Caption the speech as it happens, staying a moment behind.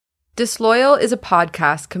Disloyal is a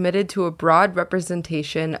podcast committed to a broad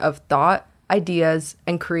representation of thought, ideas,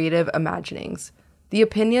 and creative imaginings. The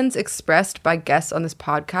opinions expressed by guests on this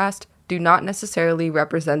podcast do not necessarily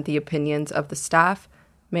represent the opinions of the staff,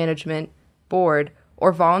 management, board,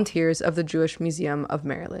 or volunteers of the Jewish Museum of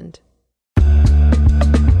Maryland.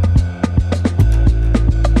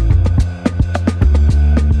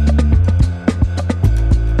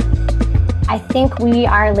 I think we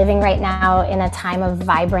are living right now in a time of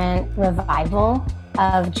vibrant revival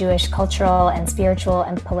of Jewish cultural and spiritual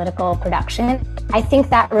and political production. I think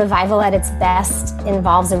that revival at its best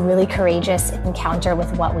involves a really courageous encounter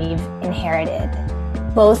with what we've inherited,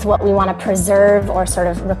 both what we want to preserve or sort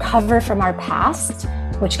of recover from our past,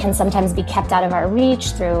 which can sometimes be kept out of our reach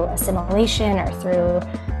through assimilation or through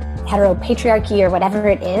heteropatriarchy or whatever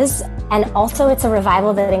it is. And also it's a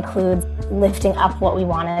revival that includes lifting up what we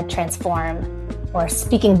want to transform or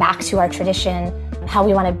speaking back to our tradition, how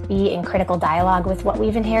we want to be in critical dialogue with what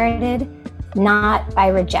we've inherited, not by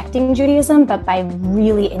rejecting Judaism, but by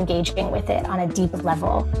really engaging with it on a deep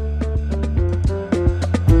level.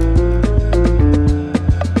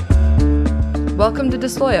 Welcome to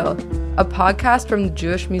Disloyal, a podcast from the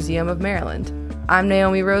Jewish Museum of Maryland. I'm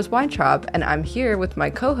Naomi Rose Weintraub, and I'm here with my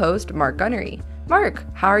co-host, Mark Gunnery. Mark,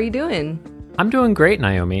 how are you doing? I'm doing great,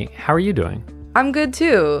 Naomi. How are you doing? I'm good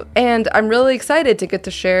too, and I'm really excited to get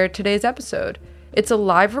to share today's episode. It's a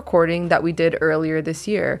live recording that we did earlier this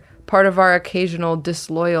year, part of our occasional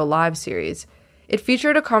Disloyal live series. It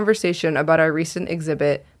featured a conversation about our recent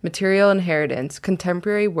exhibit, Material Inheritance,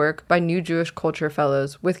 Contemporary Work by New Jewish Culture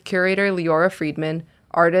Fellows, with curator Leora Friedman,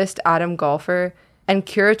 artist Adam Golfer, and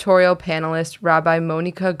curatorial panelist Rabbi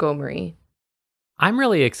Monica Gomery. I'm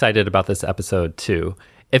really excited about this episode too.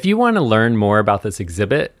 If you want to learn more about this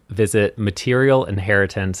exhibit, visit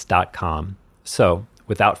materialinheritance.com. So,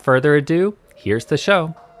 without further ado, here's the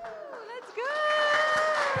show. Let's go!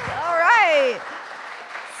 All right.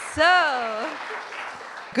 So,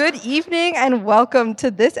 good evening and welcome to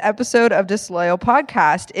this episode of Disloyal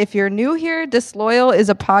Podcast. If you're new here, Disloyal is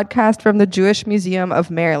a podcast from the Jewish Museum of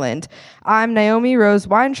Maryland. I'm Naomi Rose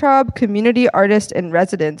Weintraub, community artist in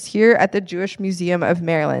residence here at the Jewish Museum of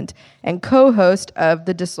Maryland and co-host of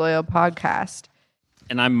the Disloyal Podcast.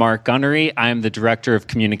 And I'm Mark Gunnery. I'm the Director of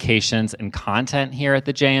Communications and Content here at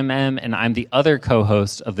the JMM, and I'm the other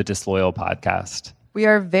co-host of the Disloyal Podcast. We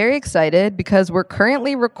are very excited because we're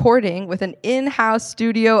currently recording with an in-house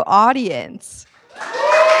studio audience.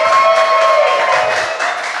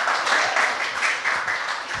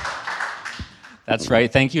 That's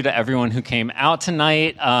right. Thank you to everyone who came out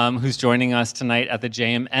tonight, who's joining us tonight at the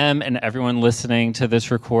JMM, and everyone listening to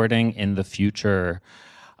this recording in the future,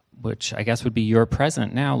 which I guess would be your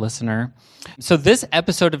present now, listener. So this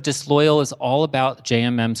episode of Disloyal is all about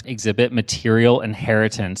JMM's exhibit, Material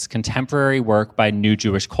Inheritance, Contemporary Work by New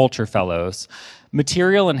Jewish Culture Fellows.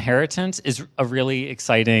 Material Inheritance is a really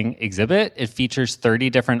exciting exhibit. It features 30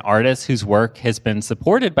 different artists whose work has been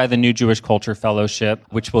supported by the New Jewish Culture Fellowship,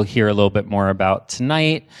 which we'll hear a little bit more about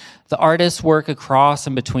tonight. The artists work across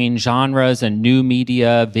and between genres and new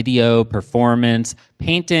media, video, performance,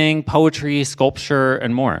 painting, poetry, sculpture,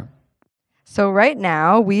 and more. So right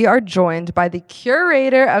now, we are joined by the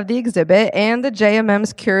curator of the exhibit and the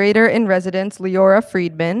JMM's curator in residence, Leora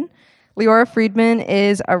Friedman. Leora Friedman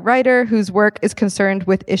is a writer whose work is concerned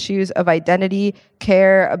with issues of identity,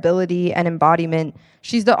 care, ability, and embodiment.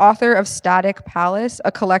 She's the author of Static Palace,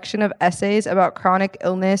 a collection of essays about chronic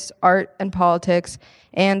illness, art, and politics,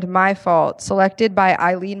 and My Fault, selected by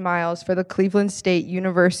Eileen Miles for the Cleveland State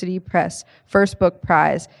University Press First Book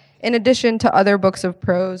Prize, in addition to other books of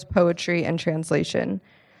prose, poetry, and translation.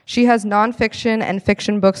 She has nonfiction and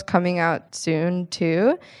fiction books coming out soon,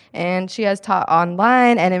 too, and she has taught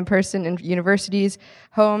online and in person in universities,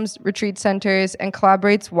 homes, retreat centers, and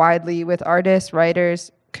collaborates widely with artists,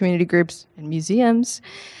 writers, community groups, and museums.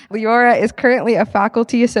 Leora is currently a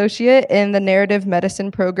faculty associate in the narrative medicine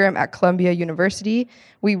program at Columbia University.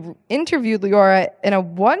 We interviewed Leora in a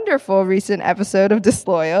wonderful recent episode of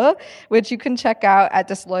Disloyal, which you can check out at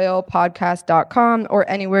disloyalpodcast.com or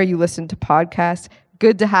anywhere you listen to podcasts.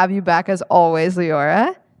 Good to have you back as always,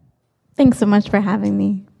 Leora. Thanks so much for having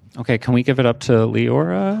me. Okay, can we give it up to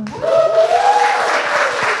Leora?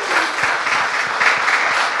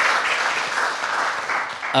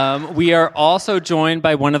 We are also joined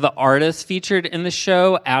by one of the artists featured in the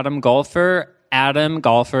show, Adam Golfer. Adam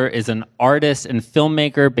Golfer is an artist and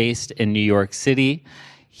filmmaker based in New York City.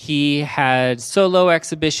 He had solo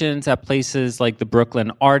exhibitions at places like the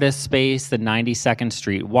Brooklyn Artist Space, the 92nd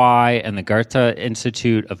Street Y, and the Goethe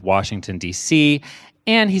Institute of Washington, D.C.,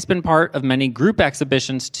 And he's been part of many group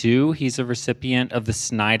exhibitions, too. He's a recipient of the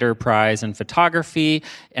Snyder Prize in Photography,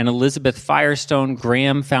 an Elizabeth Firestone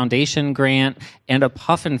Graham Foundation grant, and a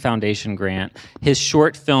Puffin Foundation grant. His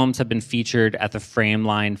short films have been featured at the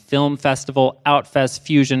Frameline Film Festival, Outfest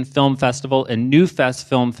Fusion Film Festival, and New Fest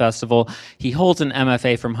Film Festival. He holds an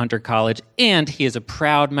MFA from Hunter College, and he is a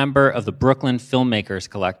proud member of the Brooklyn Filmmakers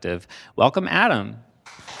Collective. Welcome, Adam.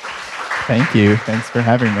 Thank you. Thanks for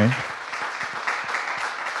having me.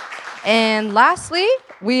 And lastly,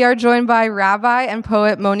 we are joined by rabbi and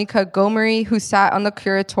poet Monica Gomery, who sat on the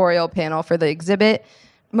curatorial panel for the exhibit.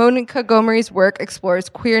 Monica Gomery's work explores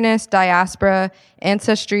queerness, diaspora,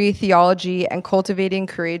 ancestry, theology, and cultivating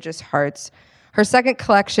courageous hearts. Her second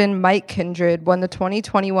collection, Mike Kindred, won the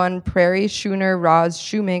 2021 Prairie Schooner Roz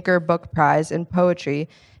Shoemaker Book Prize in Poetry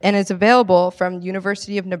and is available from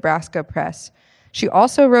University of Nebraska Press. She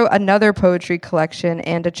also wrote another poetry collection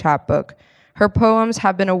and a chapbook. Her poems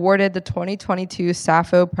have been awarded the 2022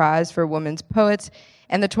 Sappho Prize for Women's Poets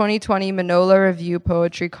and the 2020 Manola Review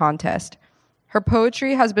Poetry Contest. Her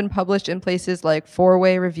poetry has been published in places like Four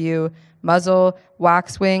Way Review, Muzzle,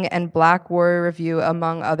 Waxwing, and Black Warrior Review,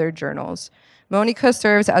 among other journals. Monica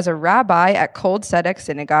serves as a rabbi at Kol Tzedek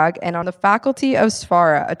Synagogue and on the faculty of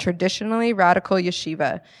Sfara, a traditionally radical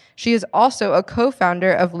yeshiva. She is also a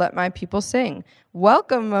co-founder of Let My People Sing.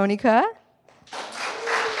 Welcome, Monica.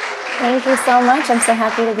 Thank you so much. I'm so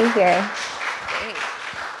happy to be here.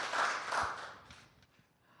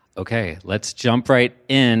 Okay, let's jump right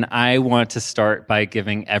in. I want to start by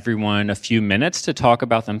giving everyone a few minutes to talk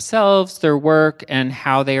about themselves, their work, and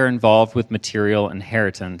how they are involved with material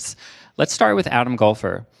inheritance. Let's start with Adam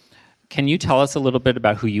Golfer. Can you tell us a little bit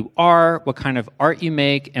about who you are, what kind of art you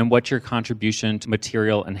make, and what your contribution to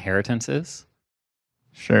material inheritance is?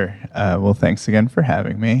 Sure. Well, thanks again for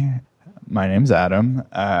having me. My name's Adam.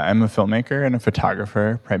 I'm a filmmaker and a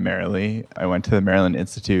photographer, primarily. I went to the Maryland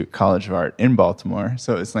Institute College of Art in Baltimore,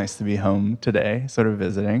 so it's nice to be home today, sort of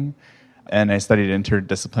visiting. And I studied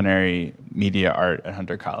interdisciplinary media art at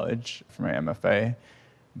Hunter College for my MFA.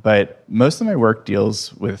 But most of my work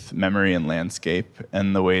deals with memory and landscape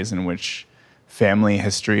and the ways in which family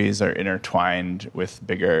histories are intertwined with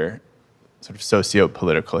bigger sort of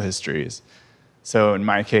socio-political histories. So in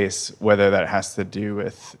my case, whether that has to do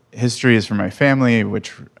with histories from my family,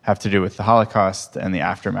 which have to do with the Holocaust and the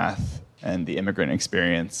aftermath and the immigrant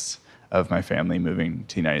experience of my family moving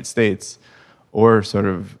to the United States, or sort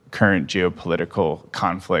of current geopolitical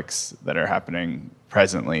conflicts that are happening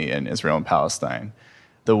presently in Israel and Palestine.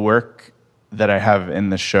 The work that I have in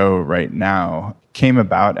the show right now came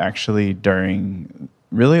about actually during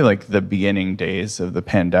really like the beginning days of the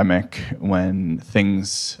pandemic, when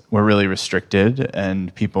things were really restricted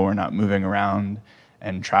and people were not moving around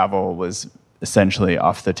and travel was essentially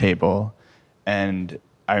off the table. And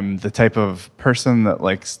I'm the type of person that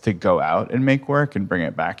likes to go out and make work and bring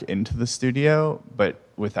it back into the studio, but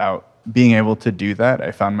without being able to do that,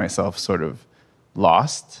 I found myself sort of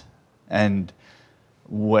lost. And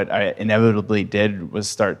what I inevitably did was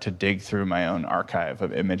start to dig through my own archive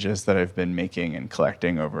of images that I've been making and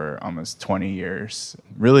collecting over almost 20 years,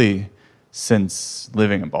 really since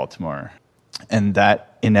living in Baltimore. And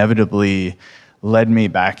that inevitably led me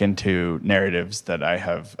back into narratives that I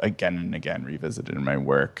have again and again revisited in my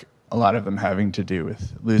work, a lot of them having to do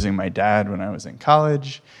with losing my dad when I was in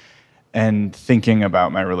college and thinking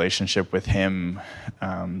about my relationship with him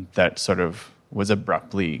that sort of was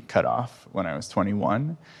abruptly cut off when I was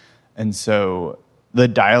 21. And so the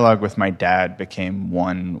dialogue with my dad became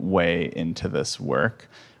one way into this work,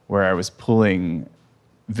 where I was pulling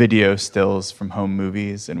video stills from home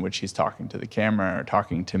movies in which he's talking to the camera or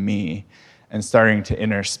talking to me, and starting to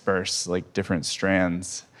intersperse like different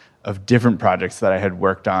strands of different projects that I had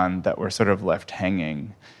worked on that were sort of left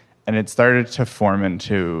hanging. And it started to form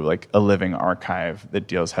into like a living archive that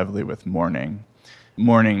deals heavily with mourning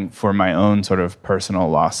for my own sort of personal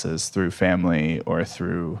losses through family or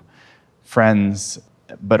through friends,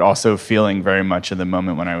 but also feeling very much in the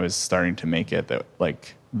moment when I was starting to make it that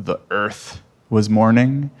like the earth was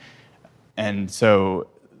mourning. And so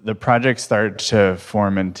the project started to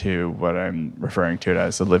form into what I'm referring to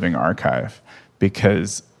as a living archive,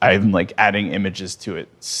 because I'm like adding images to it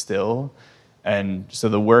still. And so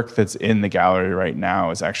the work that's in the gallery right now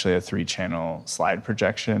is actually a 3-channel slide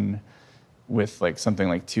projection with like something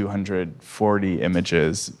like 240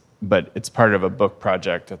 images, but it's part of a book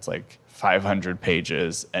project that's like 500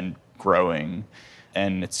 pages and growing.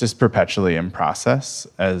 And it's just perpetually in process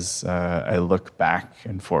as I look back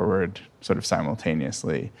and forward sort of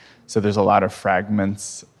simultaneously. So there's a lot of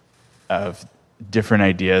fragments of different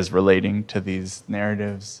ideas relating to these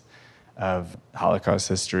narratives. of Holocaust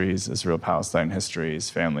histories, Israel-Palestine histories,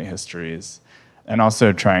 family histories, and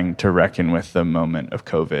also trying to reckon with the moment of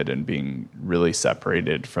COVID and being really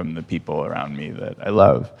separated from the people around me that I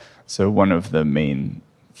love. So one of the main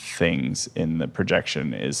things in the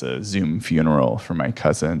projection is a Zoom funeral for my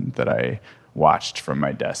cousin that I watched from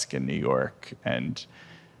my desk in New York, and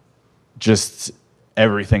just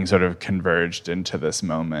everything sort of converged into this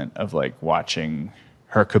moment of like watching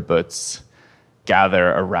her kibbutz gather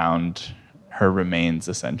around her remains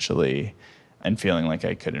essentially, and feeling like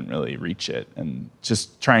I couldn't really reach it, and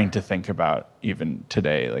just trying to think about even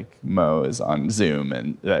today, like Mo is on Zoom,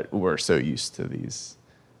 and that we're so used to these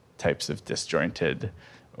types of disjointed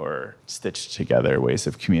or stitched together ways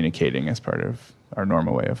of communicating as part of our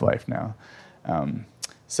normal way of life now.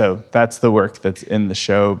 So that's the work that's in the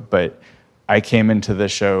show, but I came into the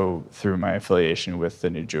show through my affiliation with the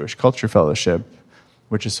New Jewish Culture Fellowship,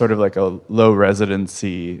 which is sort of like a low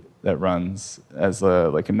residency that runs as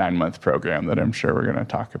like a 9-month program that I'm sure we're going to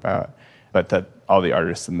talk about, but that all the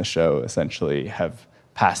artists in the show essentially have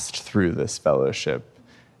passed through this fellowship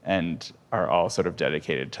and are all sort of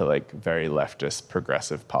dedicated to like very leftist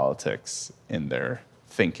progressive politics in their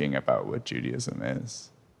thinking about what Judaism is.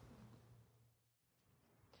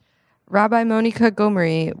 Rabbi Monica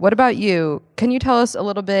Gomery, what about you? Can you tell us a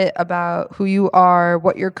little bit about who you are,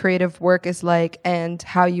 what your creative work is like, and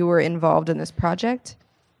how you were involved in this project?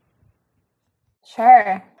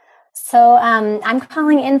 Sure. So I'm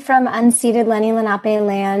calling in from unceded Lenni Lenape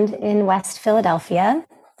land in West Philadelphia.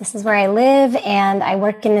 This is where I live, and I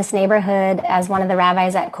work in this neighborhood as one of the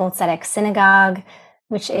rabbis at Kol Tzedek Synagogue,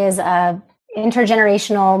 which is a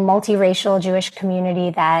intergenerational, multiracial Jewish community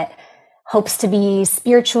that hopes to be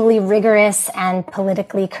spiritually rigorous and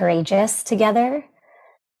politically courageous together.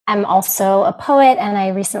 I'm also a poet, and I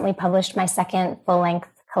recently published my second full-length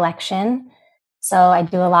collection. So I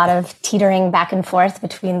do a lot of teetering back and forth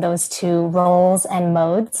between those two roles and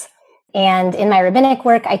modes. And in my rabbinic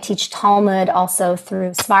work, I teach Talmud also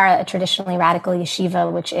through Svara, a traditionally radical yeshiva,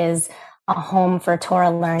 which is a home for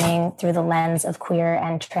Torah learning through the lens of queer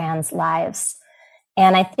and trans lives.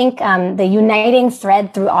 And I think the uniting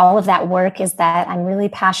thread through all of that work is that I'm really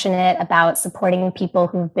passionate about supporting people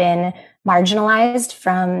who've been marginalized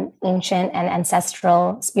from ancient and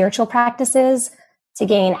ancestral spiritual practices to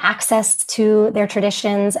gain access to their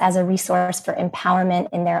traditions as a resource for empowerment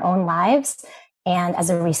in their own lives and as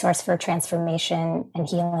a resource for transformation and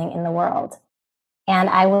healing in the world. And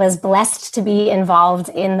I was blessed to be involved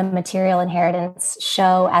in the Material Inheritance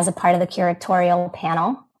show as a part of the curatorial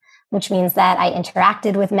panel, which means that I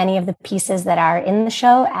interacted with many of the pieces that are in the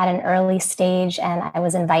show at an early stage, and I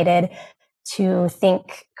was invited to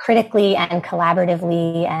think critically and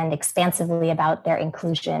collaboratively and expansively about their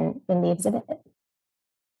inclusion in the exhibit.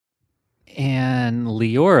 And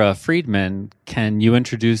Leora Friedman, can you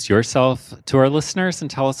introduce yourself to our listeners and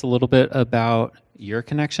tell us a little bit about your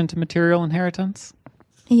connection to Material Inheritance?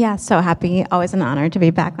 Yeah, so happy. Always an honor to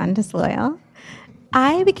be back on Disloyal.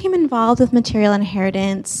 I became involved with Material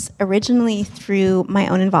Inheritance originally through my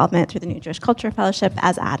own involvement through the New Jewish Culture Fellowship,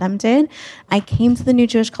 as Adam did. I came to the New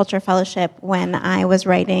Jewish Culture Fellowship when I was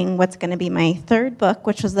writing what's going to be my third book,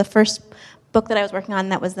 which was the first book that I was working on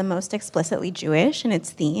that was the most explicitly Jewish in its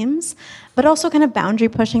themes, but also kind of boundary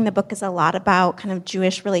pushing. The book is a lot about kind of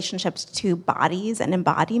Jewish relationships to bodies and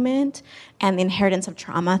embodiment and the inheritance of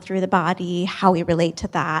trauma through the body, how we relate to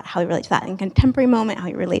that in contemporary moment, how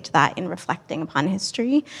we relate to that in reflecting upon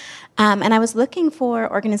history. And I was looking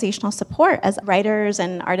for organizational support, as writers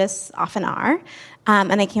and artists often are.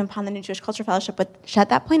 And I came upon the New Jewish Culture Fellowship, which at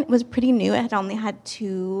that point was pretty new. It had only had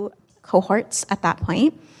 2 cohorts at that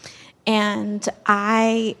point. And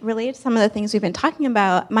I related to some of the things we've been talking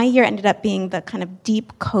about. My year ended up being the kind of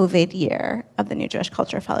deep COVID year of the New Jewish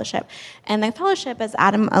Culture Fellowship. And the fellowship, as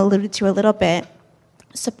Adam alluded to a little bit,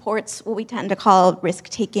 supports what we tend to call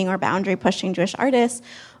risk-taking or boundary-pushing Jewish artists,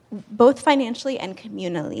 both financially and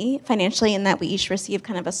communally. Financially in that we each receive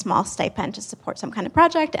kind of a small stipend to support some kind of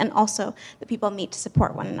project, and also the people meet to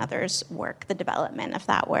support one another's work, the development of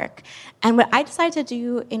that work. And what I decided to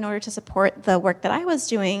do in order to support the work that I was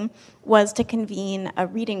doing was to convene a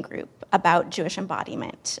reading group about Jewish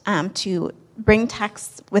embodiment, to bring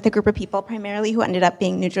texts with a group of people primarily who ended up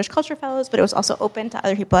being New Jewish Culture Fellows, but it was also open to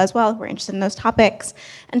other people as well who were interested in those topics,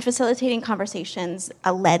 and facilitating conversations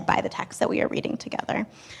led by the texts that we are reading together.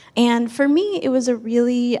 And for me, it was a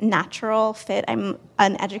really natural fit. I'm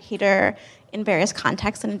an educator in various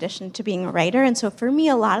contexts in addition to being a writer. And so for me,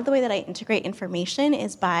 a lot of the way that I integrate information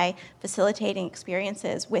is by facilitating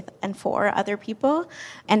experiences with and for other people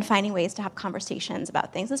and finding ways to have conversations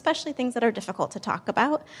about things, especially things that are difficult to talk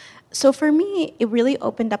about. So for me, it really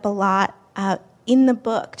opened up a lot in the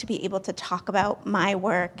book to be able to talk about my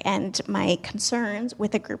work and my concerns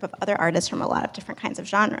with a group of other artists from a lot of different kinds of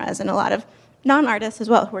genres and a lot of non-artists as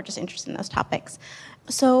well who are just interested in those topics.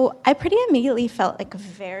 So I pretty immediately felt like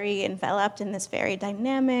very enveloped in this very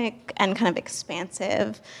dynamic and kind of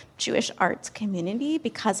expansive Jewish arts community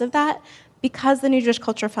because of that, because the New Jewish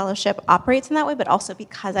Culture Fellowship operates in that way, but also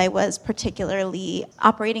because I was particularly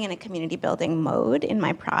operating in a community building mode in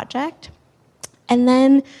my project. And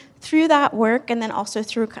then through that work, and then also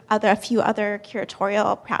through a few other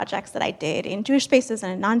curatorial projects that I did in Jewish spaces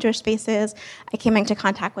and in non-Jewish spaces, I came into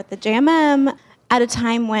contact with the JMM at a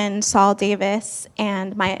time when Saul Davis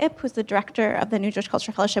and Maya Ip, who's the director of the New Jewish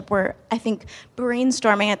Culture Fellowship, were, I think,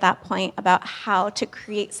 brainstorming at that point about how to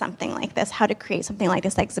create something like this,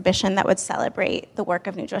 exhibition that would celebrate the work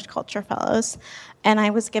of New Jewish Culture Fellows. And I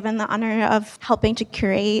was given the honor of helping to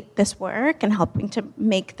curate this work and helping to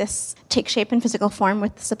make this take shape in physical form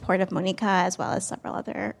with the support of Monica, as well as several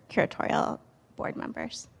other curatorial board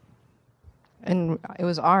members. And it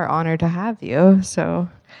was our honor to have you, so...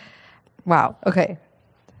 Wow. Okay.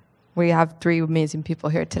 We have 3 amazing people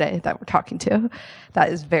here today that we're talking to. That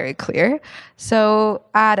is very clear. So,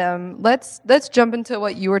 Adam, let's jump into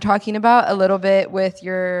what you were talking about a little bit with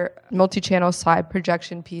your multi-channel slide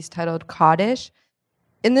projection piece titled Kaddish.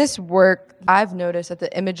 In this work, I've noticed that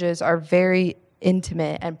the images are very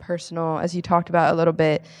intimate and personal, as you talked about a little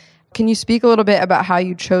bit. Can you speak a little bit about how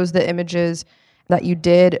you chose the images that you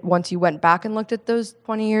did once you went back and looked at those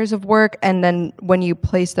 20 years of work, and then when you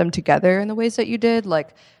placed them together in the ways that you did,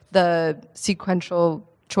 like the sequential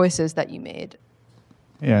choices that you made?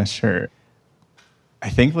 Yeah, sure. I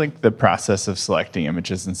think like the process of selecting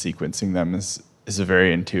images and sequencing them is a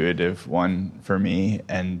very intuitive one for me.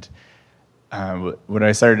 And what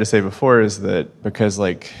I started to say before is that because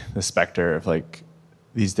like the specter of like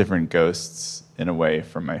these different ghosts in a way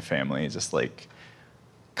from my family just like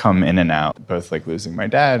come in and out, both like losing my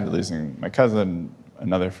dad, losing my cousin,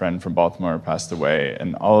 another friend from Baltimore passed away,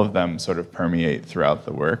 and all of them sort of permeate throughout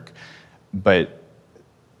the work. But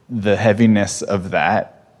the heaviness of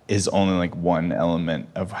that is only like one element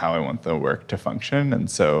of how I want the work to function. And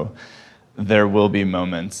so there will be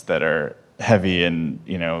moments that are heavy and,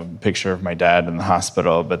 you know, picture of my dad in the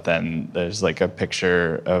hospital, but then there's like a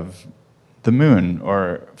picture of the moon,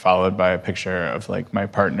 or followed by a picture of like my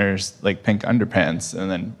partner's like pink underpants, and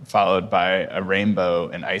then followed by a rainbow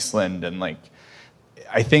in Iceland. And like,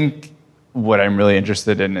 I think what I'm really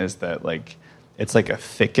interested in is that like, it's like a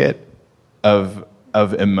thicket of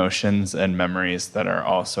emotions and memories that are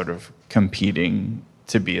all sort of competing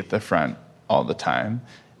to be at the front all the time.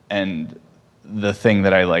 And the thing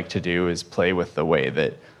that I like to do is play with the way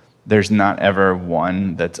that there's not ever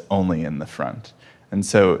one that's only in the front. And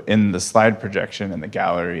so in the slide projection in the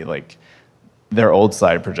gallery, like they're old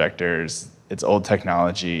slide projectors, it's old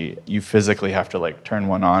technology. You physically have to like turn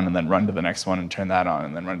one on and then run to the next one and turn that on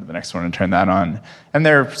and then run to the next one and turn that on. And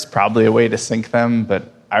there's probably a way to sync them,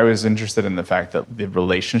 but I was interested in the fact that the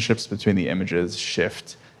relationships between the images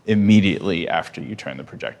shift immediately after you turn the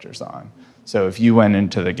projectors on. So if you went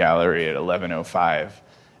into the gallery at 11:05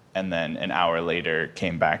 and then an hour later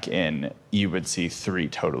came back in, you would see 3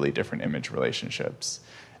 totally different image relationships.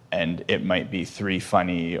 And it might be 3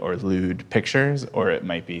 funny or lewd pictures, or it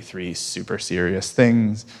might be 3 super serious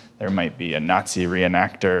things. There might be a Nazi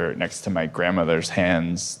reenactor next to my grandmother's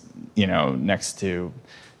hands, you know, next to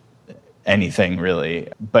anything really.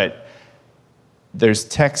 But there's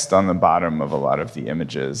text on the bottom of a lot of the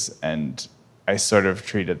images, and I sort of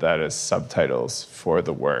treated that as subtitles for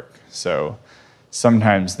the work. So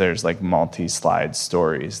sometimes there's like multi-slide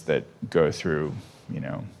stories that go through, you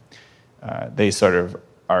know, they sort of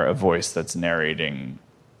are a voice that's narrating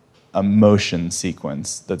a motion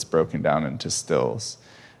sequence that's broken down into stills.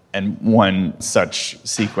 And one such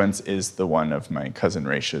sequence is the one of my cousin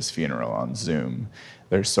Raisha's funeral on Zoom.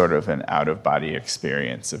 There's sort of an out-of-body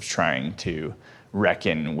experience of trying to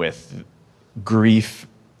reckon with grief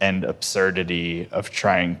and absurdity, of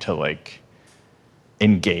trying to like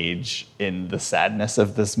engage in the sadness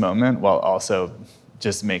of this moment while also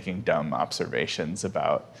just making dumb observations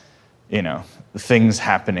about, you know, things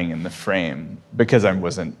happening in the frame because I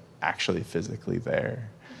wasn't actually physically there.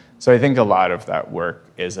 So I think a lot of that work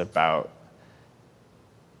is about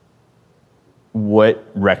what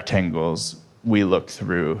rectangles we look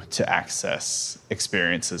through to access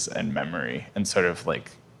experiences and memory, and sort of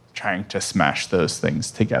like trying to smash those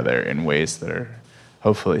things together in ways that are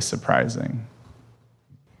hopefully surprising.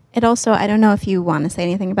 It also, I don't know if you want to say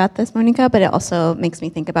anything about this, Monica, but it also makes me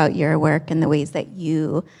think about your work and the ways that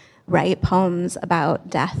you write poems about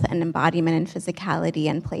death and embodiment and physicality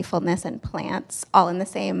and playfulness and plants all in the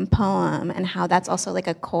same poem, and how that's also like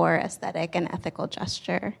a core aesthetic and ethical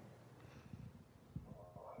gesture.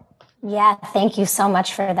 Yeah, thank you so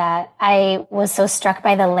much for that. I was so struck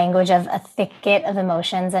by the language of a thicket of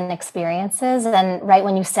emotions and experiences. And right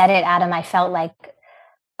when you said it, Adam, I felt like,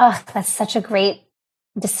 oh, that's such a great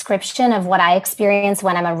description of what I experience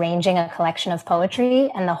when I'm arranging a collection of poetry.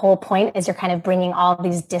 And the whole point is you're kind of bringing all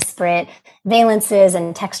these disparate valences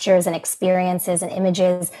and textures and experiences and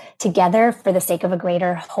images together for the sake of a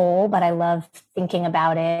greater whole. But I love thinking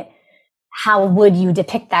about it. How would you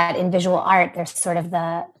depict that in visual art? There's sort of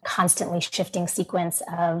the constantly shifting sequence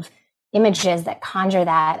of images that conjure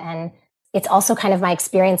that. And it's also kind of my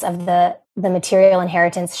experience of the Material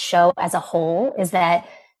Inheritance show as a whole, is that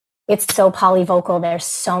it's so polyvocal. There's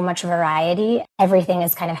so much variety. Everything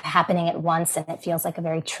is kind of happening at once, and it feels like a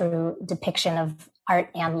very true depiction of art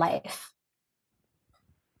and life.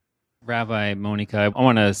 Rabbi Monica, I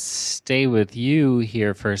want to stay with you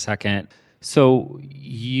here for a second. So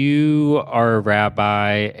you are a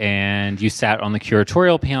rabbi and you sat on the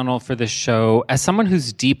curatorial panel for this show. As someone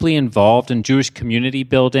who's deeply involved in Jewish community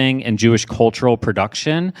building and Jewish cultural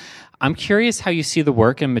production, I'm curious how you see the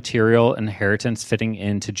work and Material Inheritance fitting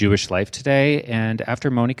into Jewish life today. And after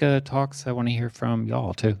Monica talks, I want to hear from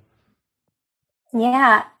y'all too.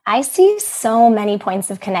 Yeah, I see so many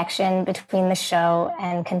points of connection between the show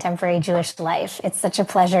and contemporary Jewish life. It's such a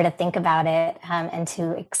pleasure to think about it and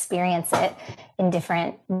to experience it in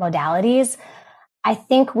different modalities. I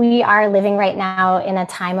think we are living right now in a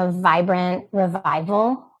time of vibrant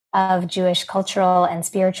revival of Jewish cultural and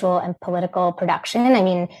spiritual and political production. I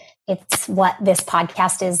mean, it's what this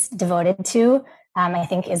podcast is devoted to. I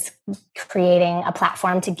think is creating a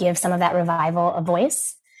platform to give some of that revival a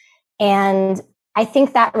voice. And I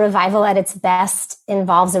think that revival at its best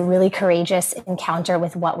involves a really courageous encounter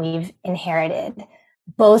with what we've inherited,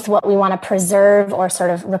 both what we want to preserve or sort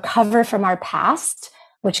of recover from our past,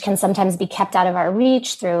 which can sometimes be kept out of our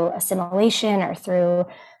reach through assimilation or through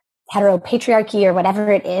heteropatriarchy or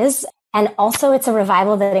whatever it is. And also it's a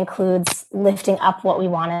revival that includes lifting up what we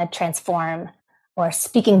want to transform or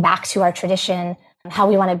speaking back to our tradition, how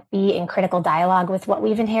we want to be in critical dialogue with what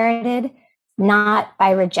we've inherited, not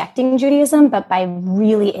by rejecting Judaism, but by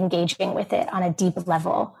really engaging with it on a deep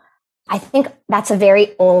level. I think that's a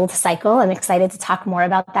very old cycle. I'm excited to talk more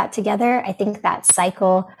about that together. I think that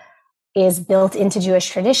cycle is built into Jewish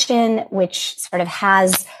tradition, which sort of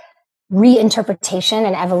has reinterpretation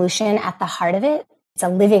and evolution at the heart of it. It's a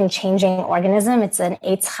living, changing organism. It's an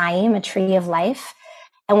Eitz Chaim, a tree of life.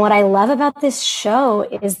 And what I love about this show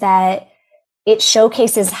is that it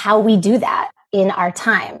showcases how we do that in our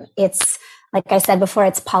time. It's, like I said before,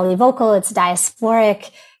 it's polyvocal, it's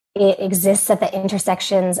diasporic. It exists at the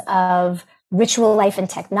intersections of ritual life and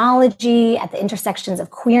technology, at the intersections of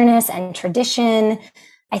queerness and tradition.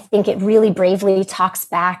 I think it really bravely talks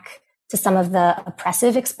back to some of the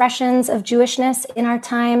oppressive expressions of Jewishness in our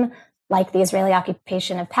time, like the Israeli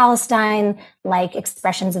occupation of Palestine, like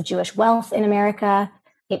expressions of Jewish wealth in America.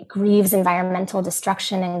 It grieves environmental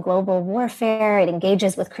destruction and global warfare. It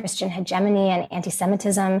engages with Christian hegemony and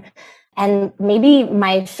anti-Semitism. And maybe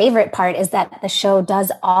my favorite part is that the show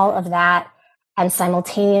does all of that and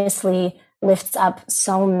simultaneously lifts up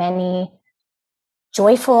so many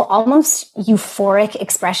joyful, almost euphoric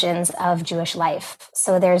expressions of Jewish life.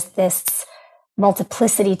 So there's this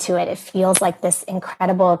multiplicity to it. It feels like this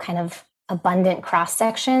incredible kind of abundant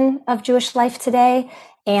cross-section of Jewish life today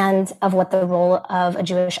and of what the role of a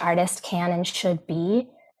Jewish artist can and should be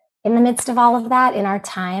in the midst of all of that in our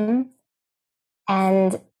time.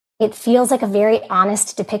 And it feels like a very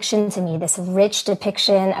honest depiction to me, this rich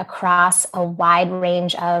depiction across a wide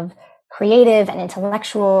range of creative and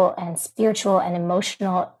intellectual and spiritual and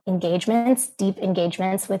emotional engagements, deep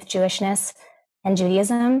engagements with Jewishness and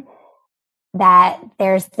Judaism, that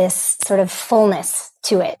there's this sort of fullness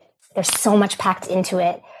to it. There's so much packed into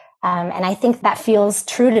it. And I think that feels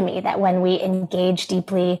true to me, that when we engage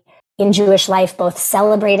deeply in Jewish life, both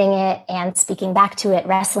celebrating it and speaking back to it,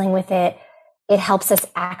 wrestling with it, it helps us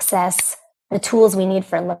access the tools we need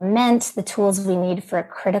for lament, the tools we need for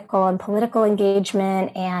critical and political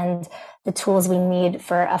engagement, and the tools we need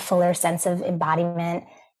for a fuller sense of embodiment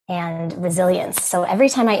and resilience. So every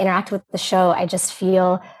time I interact with the show, I just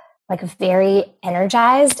feel like very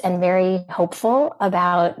energized and very hopeful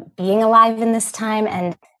about being alive in this time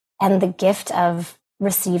and the gift of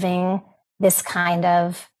receiving this kind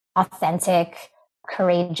of authentic,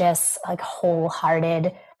 courageous, like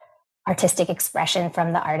wholehearted artistic expression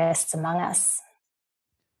from the artists among us.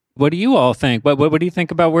 What do you all think? What do you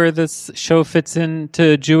think about where this show fits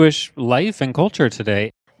into Jewish life and culture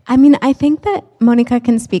today? I mean, I think that Monica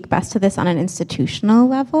can speak best to this on an institutional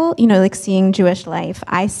level. You know, like seeing Jewish life.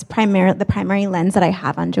 The primary lens that I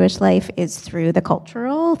have on Jewish life is through the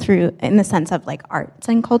cultural, in the sense of like arts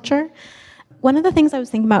and culture. One of the things I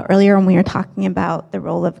was thinking about earlier when we were talking about the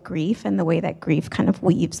role of grief and the way that grief kind of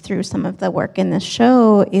weaves through some of the work in this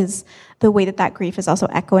show is the way that grief is also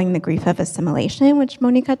echoing the grief of assimilation, which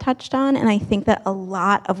Monica touched on. And I think that a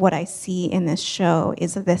lot of what I see in this show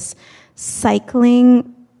is this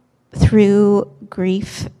cycling through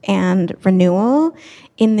grief and renewal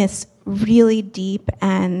in this really deep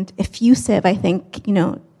and effusive, I think, you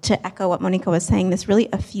know, to echo what Monica was saying, this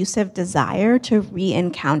really effusive desire to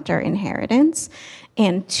re-encounter inheritance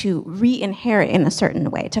and to re-inherit in a certain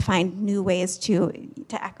way, to find new ways to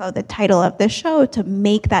echo the title of the show, to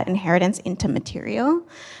make that inheritance into material.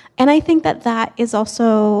 And I think that is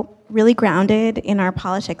also really grounded in our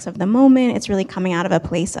politics of the moment. It's really coming out of a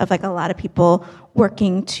place of like a lot of people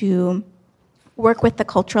working to work with the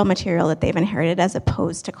cultural material that they've inherited as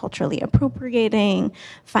opposed to culturally appropriating,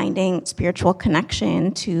 finding spiritual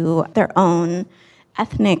connection to their own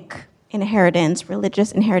ethnic inheritance,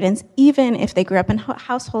 religious inheritance, even if they grew up in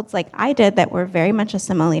households like I did that were very much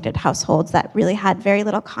assimilated households that really had very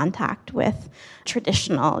little contact with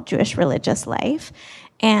traditional Jewish religious life.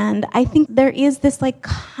 And I think there is this like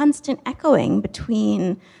constant echoing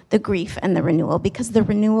between the grief and the renewal, because the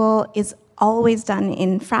renewal is always done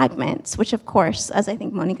in fragments, which of course, as I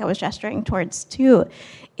think Monica was gesturing towards too,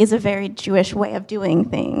 is a very Jewish way of doing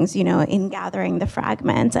things, you know, in gathering the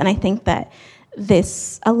fragments. And I think that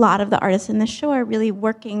a lot of the artists in this show are really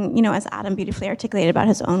working, you know, as Adam beautifully articulated about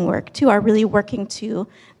his own work too, are really working to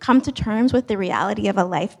come to terms with the reality of a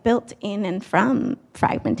life built in and from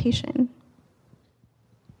fragmentation.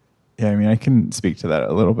 Yeah, I mean, I can speak to that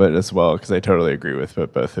a little bit as well, because I totally agree with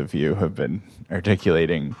what both of you have been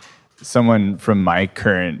articulating. Someone from my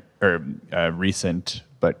current or recent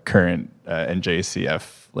but current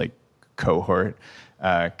NJCF like cohort,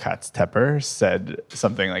 Katz Tepper, said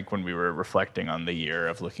something like, when we were reflecting on the year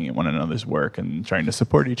of looking at one another's work and trying to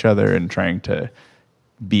support each other and trying to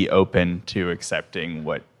be open to accepting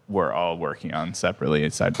what we're all working on separately,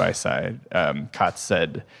 side by side. Katz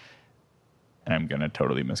said, and I'm going to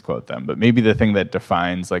totally misquote them, but maybe the thing that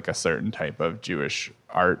defines like a certain type of Jewish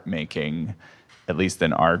art making, at least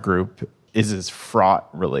in our group, is this fraught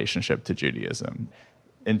relationship to Judaism.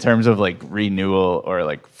 In terms of like renewal or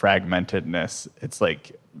like fragmentedness, it's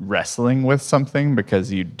like wrestling with something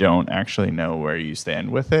because you don't actually know where you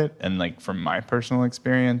stand with it. And like from my personal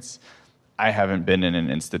experience, I haven't been in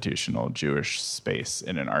an institutional Jewish space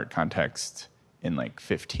in an art context in like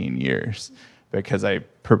 15 years because I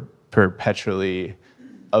perpetually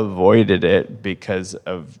avoided it because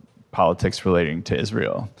of politics relating to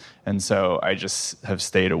Israel. And so I just have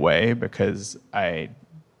stayed away because I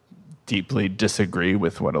deeply disagree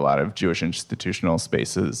with what a lot of Jewish institutional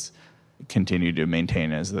spaces continue to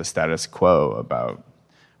maintain as the status quo about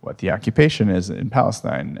what the occupation is in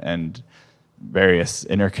Palestine and various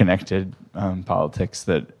interconnected politics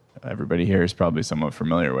that everybody here is probably somewhat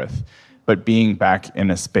familiar with. But being back in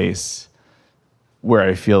a space where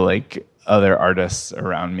I feel like other artists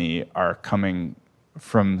around me are coming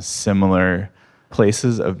from similar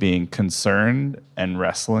places of being concerned and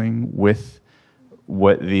wrestling with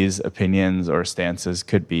what these opinions or stances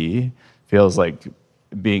could be, feels like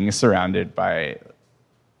being surrounded by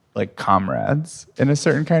like comrades in a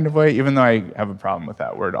certain kind of way, even though I have a problem with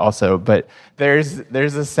that word also. But there's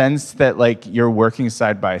a sense that like you're working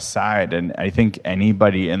side by side, and I think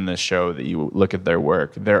anybody in the show that you look at their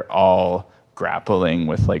work, they're all grappling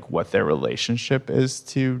with like what their relationship is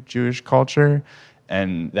to Jewish culture.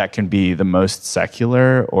 And that can be the most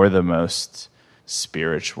secular or the most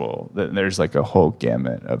spiritual. There's like a whole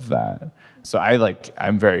gamut of that. So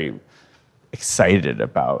I'm very excited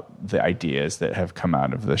about the ideas that have come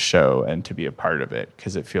out of the show and to be a part of it,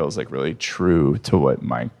 because it feels like really true to what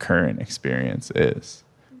my current experience is.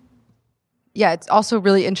 Yeah, it's also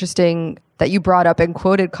really interesting that you brought up and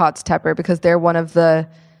quoted Katz Tepper, because they're one of the,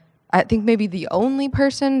 I think maybe the only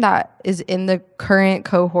person that is in the current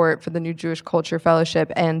cohort for the New Jewish Culture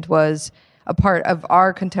Fellowship and was a part of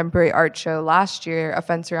our contemporary art show last year, A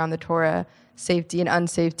Fence Around the Torah, Safety and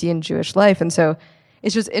Unsafety in Jewish Life. And so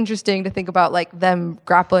it's just interesting to think about like them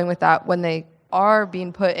grappling with that when they are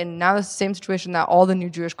being put in now the same situation that all the New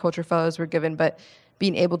Jewish Culture Fellows were given, but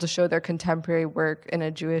being able to show their contemporary work in a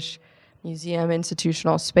Jewish museum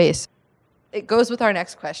institutional space. It goes with our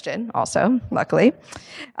next question also, luckily.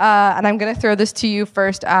 And I'm going to throw this to you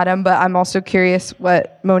first, Adam, but I'm also curious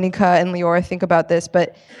what Monica and Leora think about this.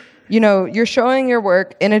 But, you're showing your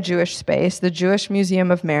work in a Jewish space, the Jewish Museum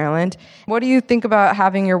of Maryland. What do you think about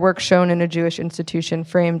having your work shown in a Jewish institution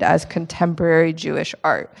framed as contemporary Jewish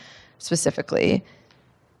art, specifically?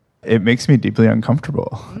 It makes me deeply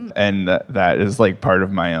uncomfortable. And that is like part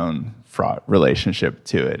of my own fraught relationship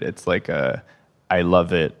to it. It's like I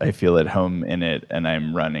love it, I feel at home in it, and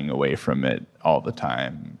I'm running away from it all the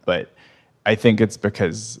time. But I think it's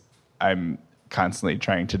because I'm constantly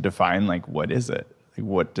trying to define, like, what is it? Like,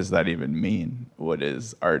 what does that even mean? What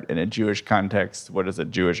is art in a Jewish context? What is a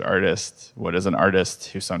Jewish artist? What is an artist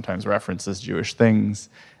who sometimes references Jewish things?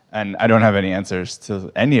 And I don't have any answers to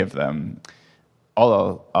any of them.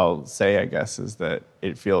 All I'll say, I guess, is that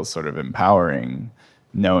it feels sort of empowering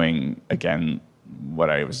knowing, again, what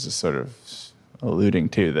I was just sort of alluding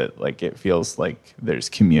to, that like it feels like there's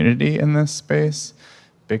community in this space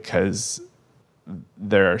because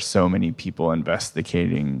there are so many people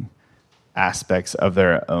investigating aspects of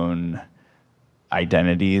their own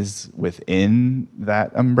identities within that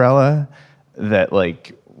umbrella, that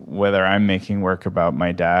like whether I'm making work about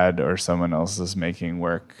my dad or someone else is making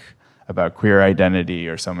work about queer identity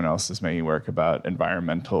or someone else is making work about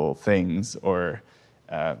environmental things or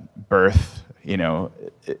birth,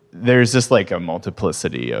 there's just like a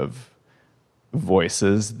multiplicity of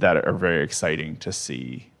voices that are very exciting to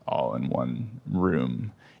see all in one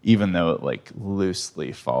room, even though it like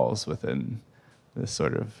loosely falls within this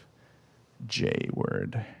sort of J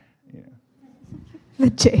word. The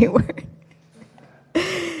J word.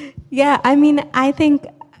 Yeah, I mean, I think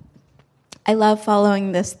I love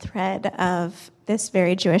following this thread of this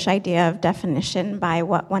very Jewish idea of definition by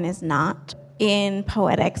what one is not. In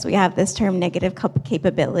poetics, we have this term negative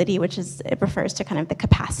capability, it refers to kind of the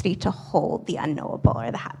capacity to hold the unknowable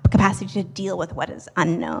or the capacity to deal with what is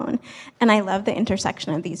unknown. And I love the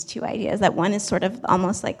intersection of these two ideas, that one is sort of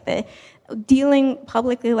almost like the dealing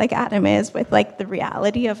publicly, like Adam is, with like the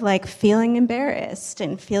reality of like feeling embarrassed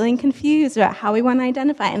and feeling confused about how we want to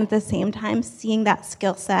identify, and at the same time seeing that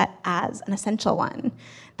skill set as an essential one.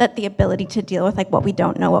 That the ability to deal with like what we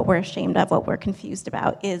don't know, what we're ashamed of, what we're confused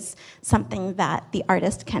about is something that the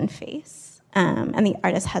artist can face, and the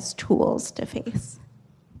artist has tools to face.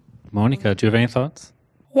 Monica, do you have any thoughts?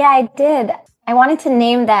 Yeah, I did. I wanted to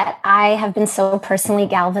name that I have been so personally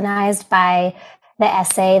galvanized by the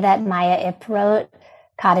essay that Maya Ip wrote,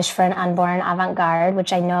 Kaddish for an Unborn Avant-Garde,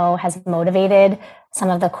 which I know has motivated some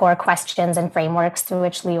of the core questions and frameworks through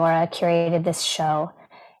which Leora curated this show.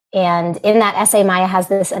 And in that essay, Maya has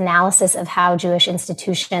this analysis of how Jewish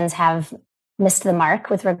institutions have missed the mark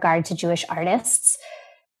with regard to Jewish artists.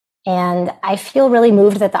 And I feel really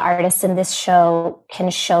moved that the artists in this show can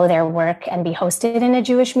show their work and be hosted in a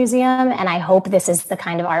Jewish museum. And I hope this is the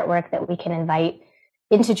kind of artwork that we can invite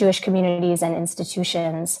into Jewish communities and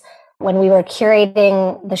institutions. When we were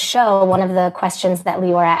curating the show, one of the questions that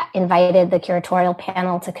Leora invited the curatorial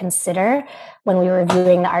panel to consider when we were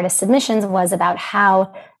reviewing the artist submissions was about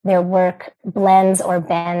how their work blends or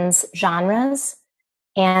bends genres.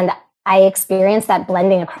 And I experienced that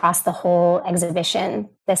blending across the whole exhibition,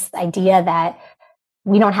 this idea that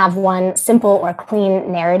we don't have one simple or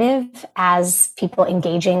clean narrative as people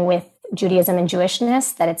engaging with Judaism and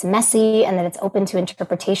Jewishness, that it's messy and that it's open to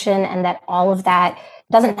interpretation, and that all of that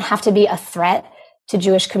doesn't have to be a threat to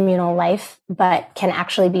Jewish communal life, but can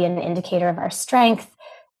actually be an indicator of our strength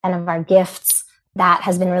and of our gifts. That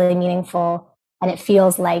has been really meaningful. And it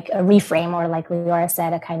feels like a reframe, or like Leora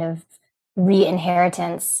said, a kind of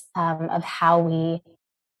re-inheritance of how we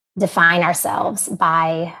define ourselves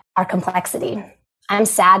by our complexity. I'm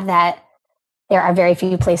sad that there are very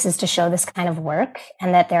few places to show this kind of work,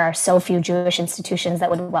 and that there are so few Jewish institutions that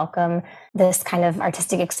would welcome this kind of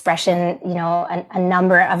artistic expression. A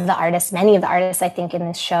number of the artists, many of the artists I think in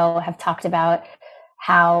this show have talked about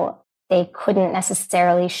how they couldn't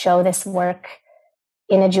necessarily show this work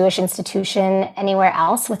in a Jewish institution anywhere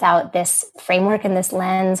else without this framework and this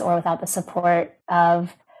lens, or without the support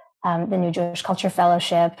of the New Jewish Culture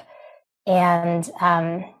Fellowship. And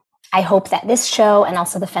I hope that this show, and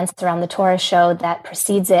also the Fence Around the Torah show that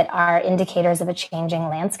precedes it, are indicators of a changing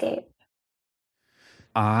landscape.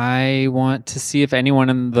 I want to see if anyone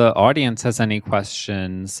in the audience has any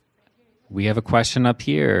questions. We have a question up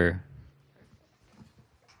here.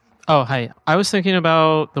 Oh, hi. I was thinking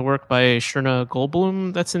about the work by Shurna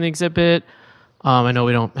Goldblum that's in the exhibit. I know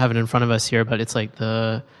we don't have it in front of us here, but it's like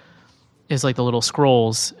the little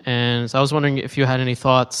scrolls. And so I was wondering if you had any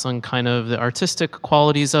thoughts on kind of the artistic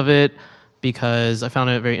qualities of it, because I found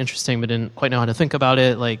it very interesting, but didn't quite know how to think about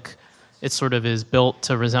it. Like, it sort of is built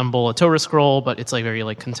to resemble a Torah scroll, but it's like very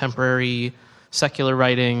like contemporary secular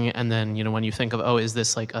writing. And then, you know, when you think of, oh, is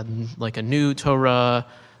this like a new Torah?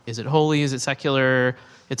 Is it holy? Is it secular?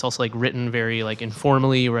 It's also like written very like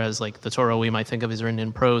informally, whereas like the Torah we might think of is written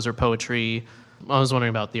in prose or poetry. I was wondering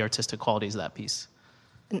about the artistic qualities of that piece.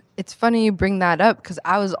 It's funny you bring that up because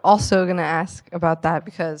I was also going to ask about that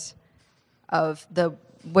because of the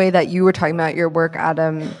way that you were talking about your work,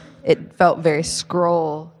 Adam. It felt very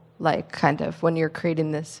scroll-like, kind of, when you're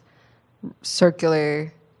creating this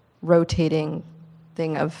circular, rotating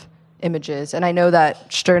thing of images. And I know that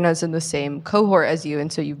Stirna's in the same cohort as you,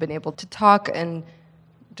 and so you've been able to talk and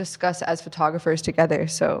discuss as photographers together.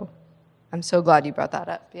 So I'm so glad you brought that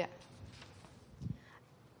up. Yeah.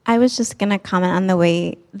 I was just going to comment on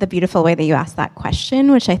the beautiful way that you asked that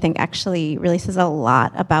question, which I think actually really says a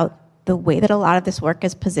lot about the way that a lot of this work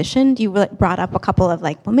is positioned. You brought up a couple of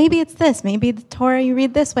like, well, maybe it's this, maybe the Torah you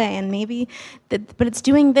read this way, and maybe, but it's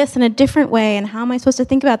doing this in a different way, and how am I supposed to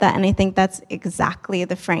think about that? And I think that's exactly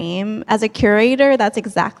the frame. As a curator, that's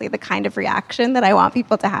exactly the kind of reaction that I want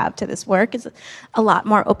people to have to this work, is a lot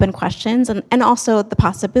more open questions, and also the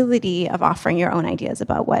possibility of offering your own ideas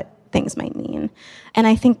about what things might mean. And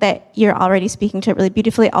I think that you're already speaking to it really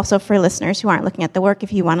beautifully. Also, for listeners who aren't looking at the work,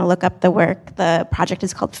 if you want to look up the work, the project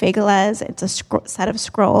is called Fegeles. It's a set of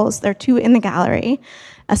scrolls. There are 2 in the gallery.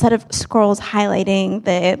 A set of scrolls highlighting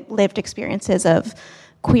the lived experiences of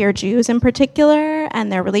queer Jews in particular,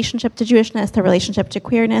 and their relationship to Jewishness, their relationship to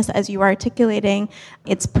queerness, as you are articulating.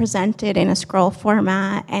 It's presented in a scroll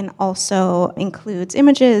format and also includes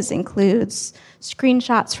images, includes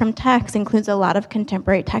screenshots from text, includes a lot of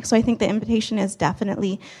contemporary text. So I think the invitation is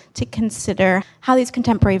definitely to consider how these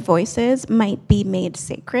contemporary voices might be made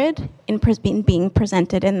sacred in being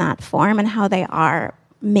presented in that form, and how they are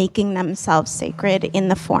making themselves sacred in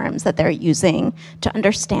the forms that they're using to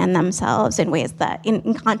understand themselves in ways that,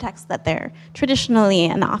 in contexts that they're traditionally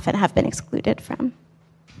and often have been excluded from.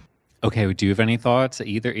 Okay, do you have any thoughts,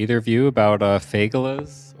 either of you, about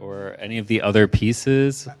Fegeles or any of the other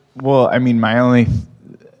pieces? Well, I mean,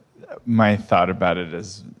 my thought about it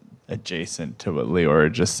is adjacent to what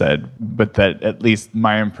Leora just said, but that at least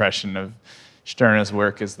my impression of Stirna's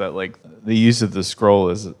work is that like the use of the scroll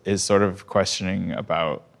is sort of questioning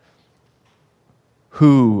about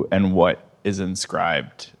who and what is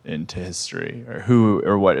inscribed into history, or who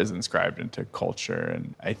or what is inscribed into culture.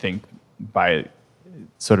 And I think by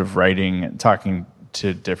sort of writing and talking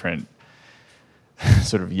to different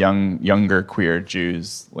sort of younger queer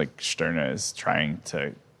Jews, like Stirna is trying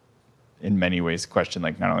to, in many ways, question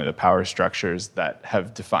like not only the power structures that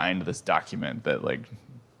have defined this document that like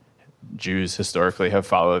Jews historically have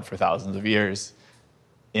followed for thousands of years,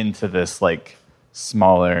 into this like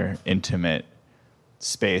smaller, intimate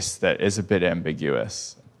space that is a bit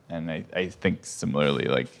ambiguous. And I think similarly,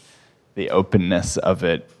 like the openness of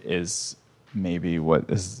it is maybe what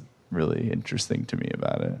is really interesting to me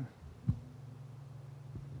about it.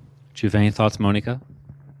 Do you have any thoughts, Monica?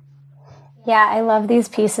 Yeah, I love these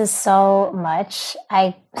pieces so much.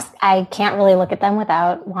 I can't really look at them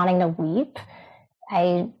without wanting to weep.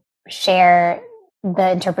 I share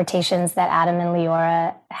the interpretations that Adam and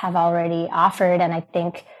Leora have already offered, and I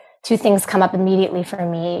think 2 things come up immediately for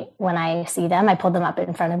me when I see them. I pulled them up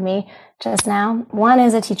in front of me just now. One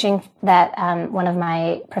is a teaching that one of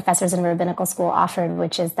my professors in rabbinical school offered,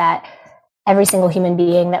 which is that every single human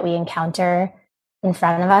being that we encounter in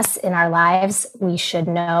front of us in our lives, we should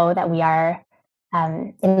know that we are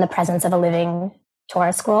in the presence of a living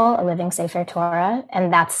Torah scroll, a living Sefer Torah,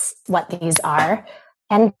 and that's what these are.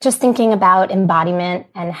 And just thinking about embodiment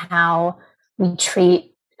and how we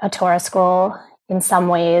treat a Torah scroll in some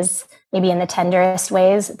ways, maybe in the tenderest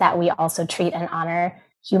ways, that we also treat and honor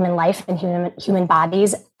human life and human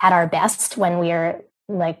bodies at our best when we are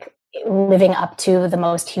like living up to the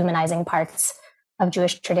most humanizing parts of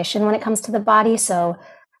Jewish tradition when it comes to the body. So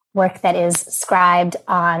work that is scribed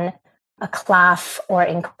on a cloth or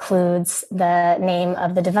includes the name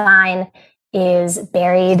of the divine is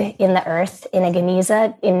buried in the earth in a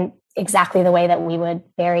geniza in exactly the way that we would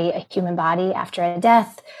bury a human body after a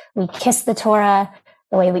death. We kiss the Torah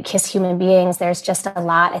the way we kiss human beings. There's just a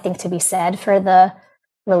lot, I think, to be said for the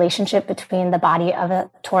relationship between the body of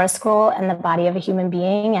a Torah scroll and the body of a human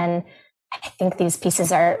being. And I think these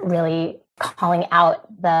pieces are really calling out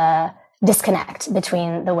the disconnect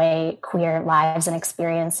between the way queer lives and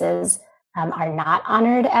experiences are not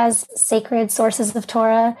honored as sacred sources of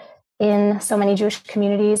Torah in so many Jewish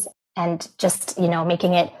communities, and just,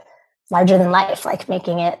 making it larger than life, like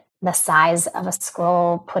making it the size of a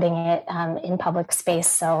scroll, putting it in public space.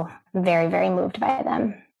 So I'm very, very moved by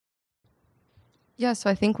them. Yeah, so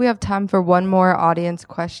I think we have time for one more audience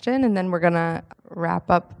question, and then we're going to wrap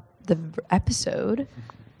up the episode.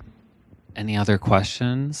 Any other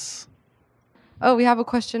questions? Oh, we have a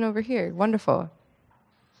question over here. Wonderful.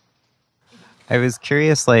 I was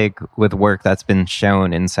curious, like, with work that's been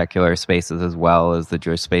shown in secular spaces as well as the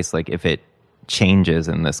Jewish space, like, if it changes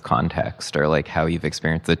in this context, or like how you've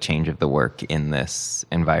experienced the change of the work in this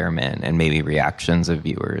environment and maybe reactions of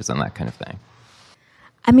viewers and that kind of thing.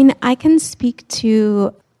 I mean, I can speak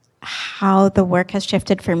to how the work has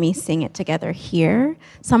shifted for me seeing it together here.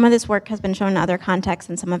 Some of this work has been shown in other contexts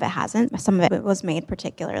and some of it hasn't. Some of it was made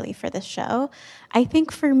particularly for this show. I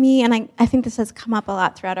think for me, and I think this has come up a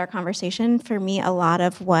lot throughout our conversation, for me, a lot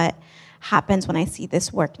of what happens when I see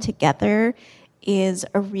this work together is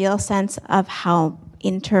a real sense of how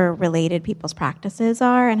interrelated people's practices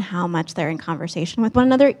are and how much they're in conversation with one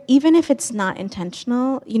another, even if it's not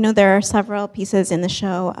intentional. You know, there are several pieces in the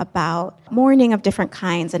show about mourning of different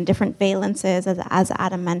kinds and different valences, as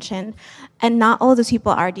Adam mentioned, and not all of those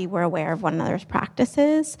people already were aware of one another's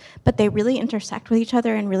practices, but they really intersect with each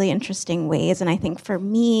other in really interesting ways. And I think for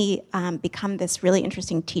me, become this really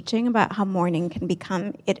interesting teaching about how mourning can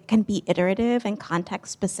be iterative and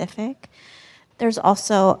context specific. There's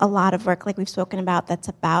also a lot of work, like we've spoken about, that's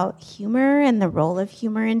about humor and the role of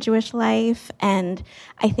humor in Jewish life. And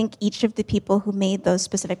I think each of the people who made those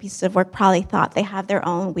specific pieces of work probably thought they have their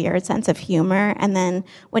own weird sense of humor. And then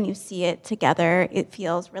when you see it together, it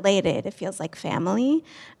feels related. It feels like family,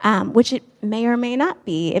 which it may or may not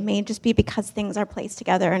be. It may just be because things are placed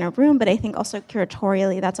together in a room. But I think also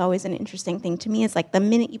curatorially, that's always an interesting thing to me. Is like the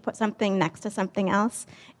minute you put something next to something else,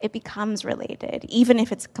 it becomes related, even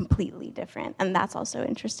if it's completely different. And that's also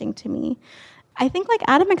interesting to me. I think, like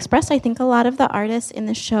Adam expressed, I think a lot of the artists in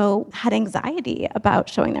the show had anxiety about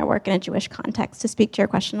showing their work in a Jewish context, to speak to your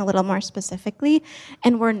question a little more specifically,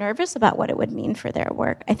 and were nervous about what it would mean for their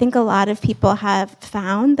work. I think a lot of people have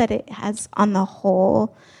found that it has, on the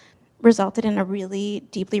whole, resulted in a really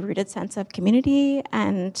deeply rooted sense of community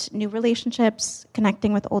and new relationships,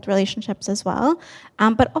 connecting with old relationships as well,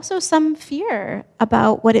 but also some fear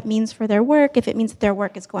about what it means for their work, if it means that their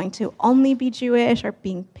work is going to only be Jewish or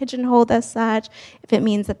being pigeonholed as such, if it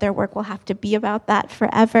means that their work will have to be about that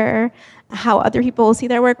forever, how other people will see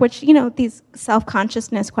their work, which, you know, these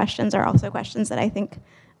self-consciousness questions are also questions that I think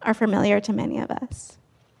are familiar to many of us.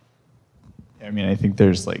 I mean, I think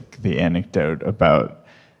there's like the anecdote about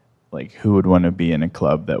like who would want to be in a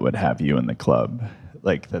club that would have you in the club,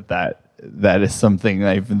 like that is something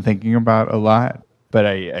I've been thinking about a lot. But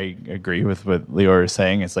I agree with what Leora is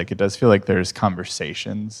saying. It's like it does feel like there's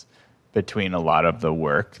conversations between a lot of the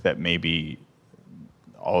work that maybe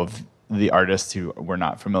all of the artists who were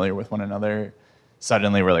not familiar with one another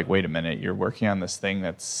suddenly were like, wait a minute, you're working on this thing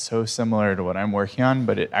that's so similar to what I'm working on,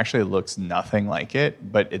 but it actually looks nothing like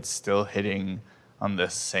it, but it's still hitting on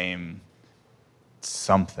this same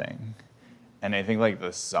something. And I think like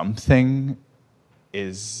the something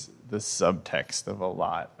is the subtext of a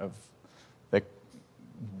lot of the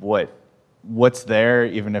what's there,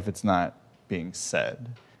 even if it's not being said.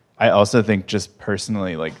 I also think just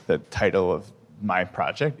personally, like the title of my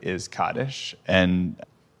project is Kaddish, and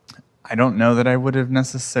I don't know that I would have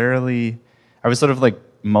necessarily, I was sort of like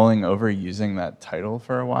mulling over using that title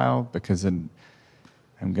for a while because I'm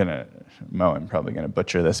probably gonna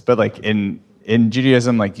butcher this, but like in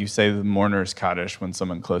Judaism, like you say the mourner's Kaddish when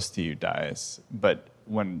someone close to you dies. But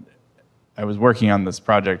when I was working on this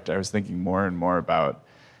project, I was thinking more and more about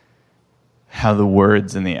how the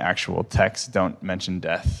words in the actual text don't mention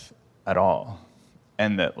death at all.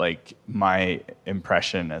 And that like my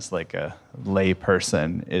impression as like a lay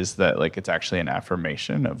person is that like it's actually an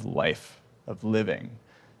affirmation of life, of living.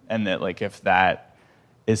 And that like if that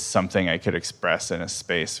is something I could express in a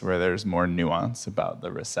space where there's more nuance about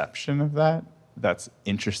the reception of that, that's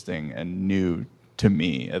interesting and new to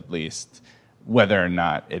me, at least. Whether or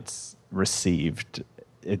not it's received,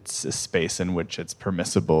 it's a space in which it's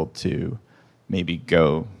permissible to maybe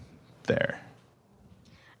go there.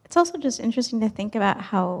 It's also just interesting to think about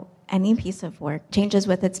how any piece of work changes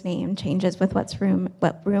with its name, changes with what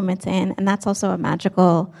room it's in, and that's also a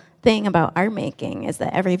magical thing about art making, is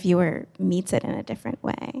that every viewer meets it in a different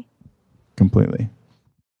way. Completely.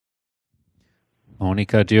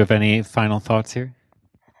 Monica, do you have any final thoughts here?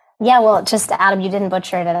 Yeah, well, just Adam, you didn't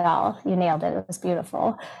butcher it at all. You nailed it. It was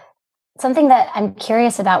beautiful. Something that I'm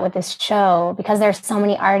curious about with this show, because there's so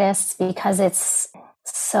many artists, because it's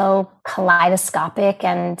so kaleidoscopic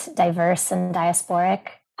and diverse and diasporic,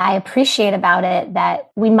 I appreciate about it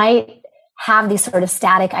that we might have these sort of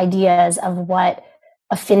static ideas of what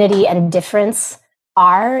affinity and difference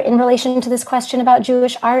are in relation to this question about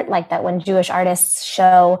Jewish art, like that when Jewish artists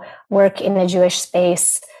show work in a Jewish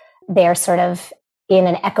space, they're sort of in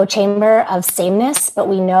an echo chamber of sameness. But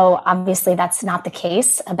we know, obviously, that's not the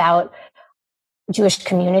case about Jewish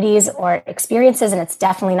communities or experiences, and it's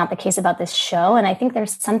definitely not the case about this show. And I think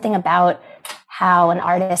there's something about how an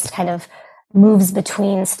artist kind of moves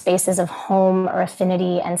between spaces of home or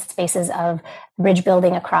affinity and spaces of bridge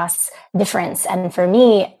building across difference. And for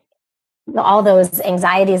me, all those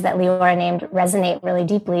anxieties that Leora named resonate really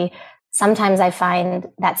deeply. Sometimes I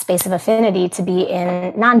find that space of affinity to be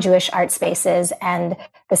in non-Jewish art spaces and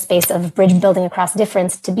the space of bridge building across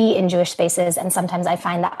difference to be in Jewish spaces. And sometimes I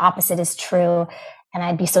find the opposite is true. And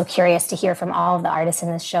I'd be so curious to hear from all of the artists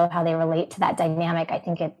in this show how they relate to that dynamic. I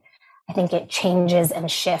think it changes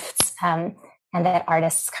and shifts, and that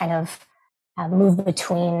artists kind of move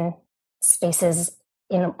between spaces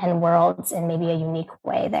and worlds in maybe a unique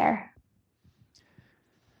way there.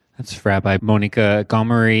 That's Rabbi Monica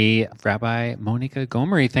Gomery. Rabbi Monica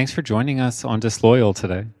Gomery, thanks for joining us on Disloyal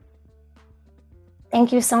today.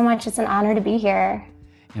 Thank you so much. It's an honor to be here.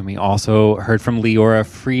 And we also heard from Leora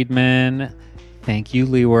Friedman. Thank you,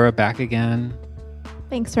 Leora, back again.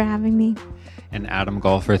 Thanks for having me. And Adam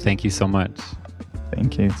Golfer, thank you so much.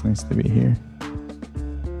 Thank you. It's nice to be here.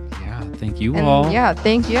 Yeah, thank you all. Yeah,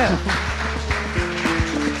 thank you.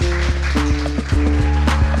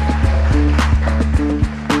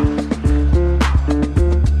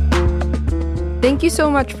 Thank you so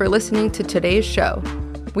much for listening to today's show.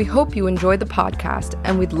 We hope you enjoyed the podcast,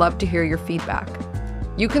 and we'd love to hear your feedback.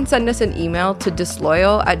 You can send us an email to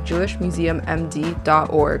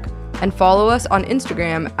disloyal@jewishmuseummd.org and follow us on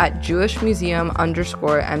Instagram at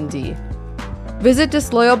jewishmuseum_md. Visit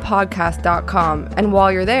disloyalpodcast.com, and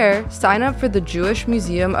while you're there, sign up for the Jewish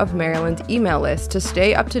Museum of Maryland email list to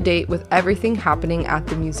stay up to date with everything happening at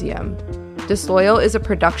the museum. Disloyal is a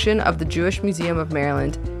production of the Jewish Museum of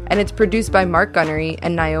Maryland, and it's produced by Mark Gunnery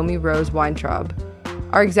and Naomi Rose Weintraub.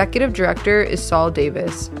 Our executive director is Saul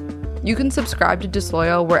Davis. You can subscribe to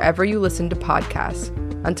Disloyal wherever you listen to podcasts.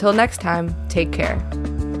 Until next time, take care.